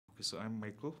So I'm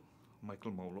Michael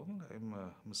Mawlong. I'm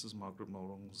Mrs. Margaret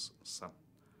Mawlong's son.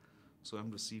 So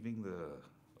I'm receiving the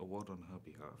award on her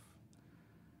behalf.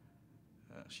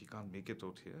 She can't make it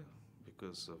out here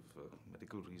because of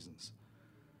medical reasons.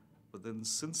 But then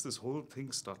since this whole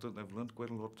thing started, I've learned quite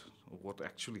a lot of what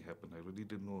actually happened. I really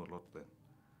didn't know a lot then.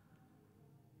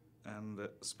 And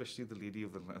especially the lady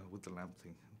of with the lamp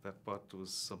thing. That part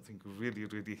was something really, I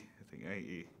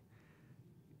think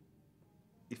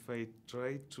if I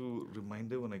try to remind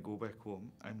her when I go back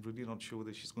home, I'm really not sure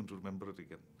whether she's going to remember it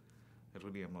again. I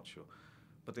really am not sure.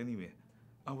 But anyway,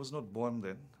 I was not born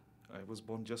then. I was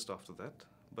born just after that.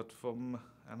 But from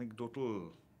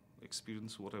anecdotal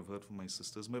experience, what I've heard from my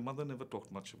sisters, my mother never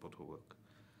talked much about her work.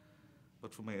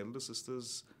 But from my elder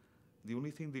sisters, the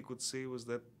only thing they could say was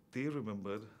that they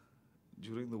remembered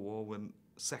during the war when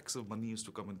sacks of money used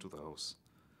to come into the house.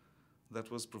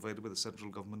 That was provided by the central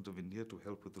government of India to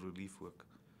help with the relief work.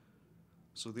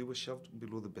 So they were shoved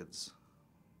below the beds.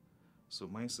 So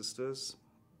my sisters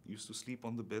used to sleep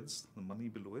on the beds, the money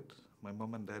below it. My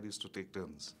mom and dad used to take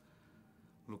turns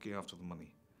looking after the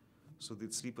money. So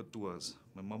they'd sleep at 2 hours.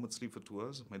 My mom would sleep for 2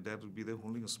 hours. My dad would be there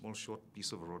holding a small short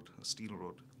piece of rod, a steel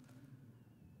rod.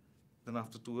 Then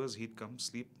after 2 hours, he'd come,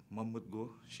 sleep, mom would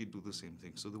go, she'd do the same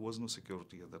thing. So there was no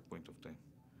security at that point of time.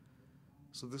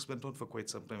 So this went on for quite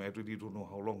some time. I really don't know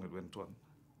how long it went on.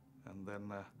 And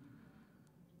then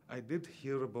I did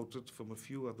hear about it from a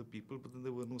few other people, but then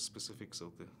there were no specifics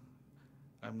out there.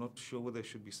 I'm not sure whether I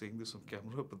should be saying this on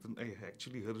camera, but then I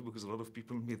actually heard it because a lot of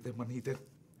people made their money then.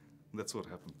 That's what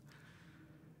happened.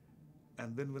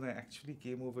 And then when I actually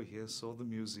came over here, saw the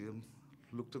museum,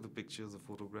 looked at the pictures, the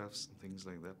photographs and things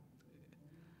like that,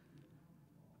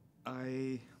 how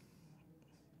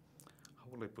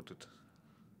will I put it?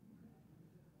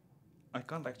 I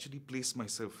can't actually place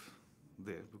myself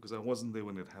there because I wasn't there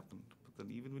when it happened. But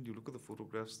then even when you look at the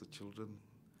photographs, the children,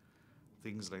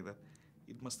 things like that,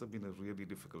 it must have been a really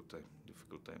difficult time.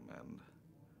 And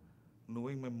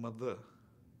knowing my mother,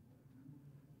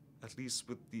 at least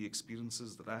with the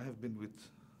experiences that I have been with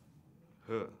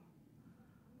her,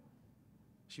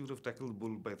 she would have tackled the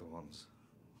bull by the horns.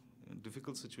 In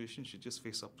difficult situations, she'd just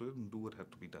face up to it and do what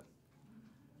had to be done.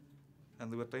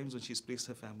 And there were times when she's placed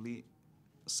her family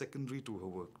secondary to her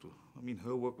work too. I mean,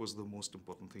 her work was the most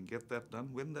important thing. Get that done.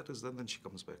 When that is done, then she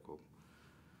comes back home.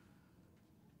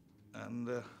 And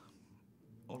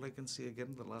all I can say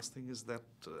again, the last thing is that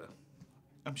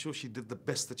I'm sure she did the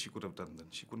best that she could have done then.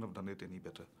 She couldn't have done it any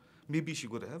better. Maybe she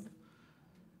could have,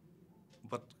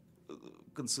 but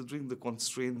considering the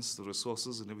constraints, the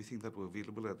resources and everything that were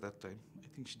available at that time, I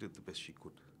think she did the best she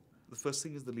could. The first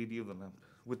thing is the lady of the lamp,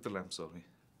 with the lamp, sorry.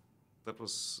 That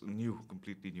was new,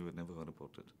 completely new. I'd never heard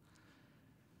about it.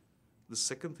 The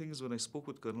second thing is when I spoke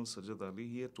with Colonel Sajjad Ali,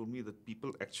 he had told me that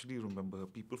people actually remember her,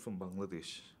 people from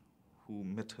Bangladesh who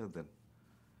met her then.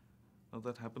 Now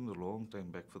that happened a long time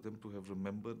back. For them to have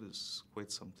remembered is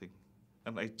quite something.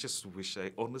 And I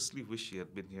honestly wish she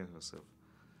had been here herself.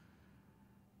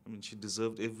 I mean, she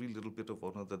deserved every little bit of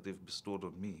honor that they've bestowed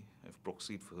on me. I've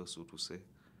proxied for her, so to say.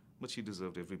 But she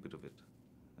deserved every bit of it.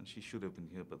 And she should have been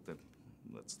here, but then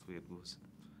that's the way it goes.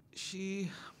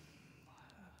 She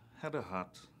had a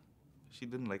heart. She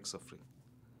didn't like suffering.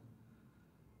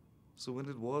 So when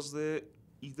it was there,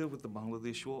 either with the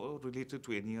Bangladesh war or related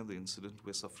to any other incident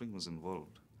where suffering was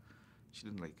involved, she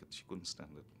didn't like it. She couldn't stand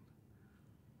it.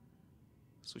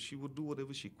 So she would do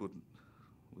whatever she could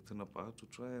within her power to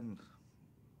try and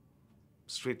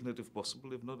straighten it if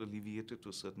possible, if not alleviate it to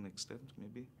a certain extent,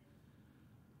 maybe.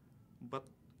 But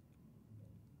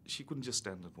she couldn't just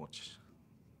stand and watch.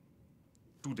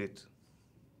 To date,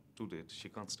 she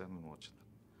can't stand and watch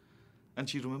that. And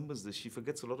she remembers this. She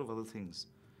forgets a lot of other things.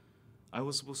 I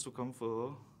was supposed to come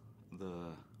for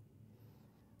the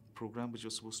program which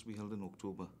was supposed to be held in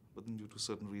October, but then due to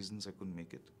certain reasons I couldn't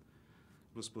make it.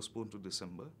 It was postponed to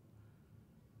December.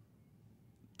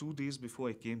 2 days before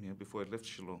I came here, before I left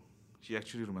Shillong, she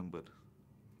actually remembered.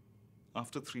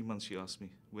 After 3 months, she asked me,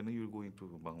 when are you going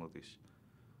to Bangladesh?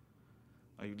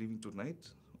 Are you leaving tonight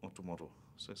or tomorrow?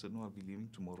 So I said, no, I'll be leaving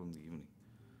tomorrow in the evening.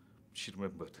 She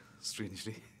remembered,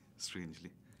 strangely.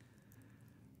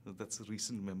 That's a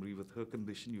recent memory. With her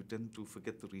condition, you tend to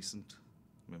forget the recent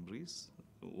memories.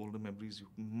 Older memories, you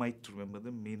might remember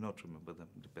them, may not remember them,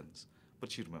 depends.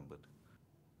 But she remembered.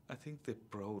 I think they're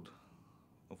proud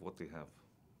of what they have.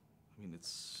 I mean,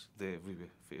 it's there everywhere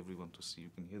for everyone to see.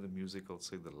 You can hear the music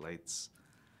outside, the lights.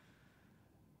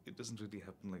 It doesn't really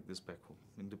happen like this back home.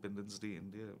 Independence Day,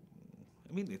 India,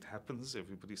 I mean, it happens,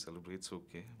 everybody celebrates,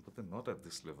 okay, but they're not at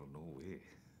this level, no way.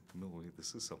 No way,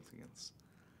 this is something else.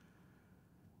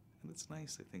 And it's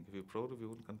nice, I think. If you're proud of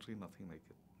your own country, nothing like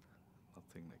it.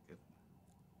 nothing like it.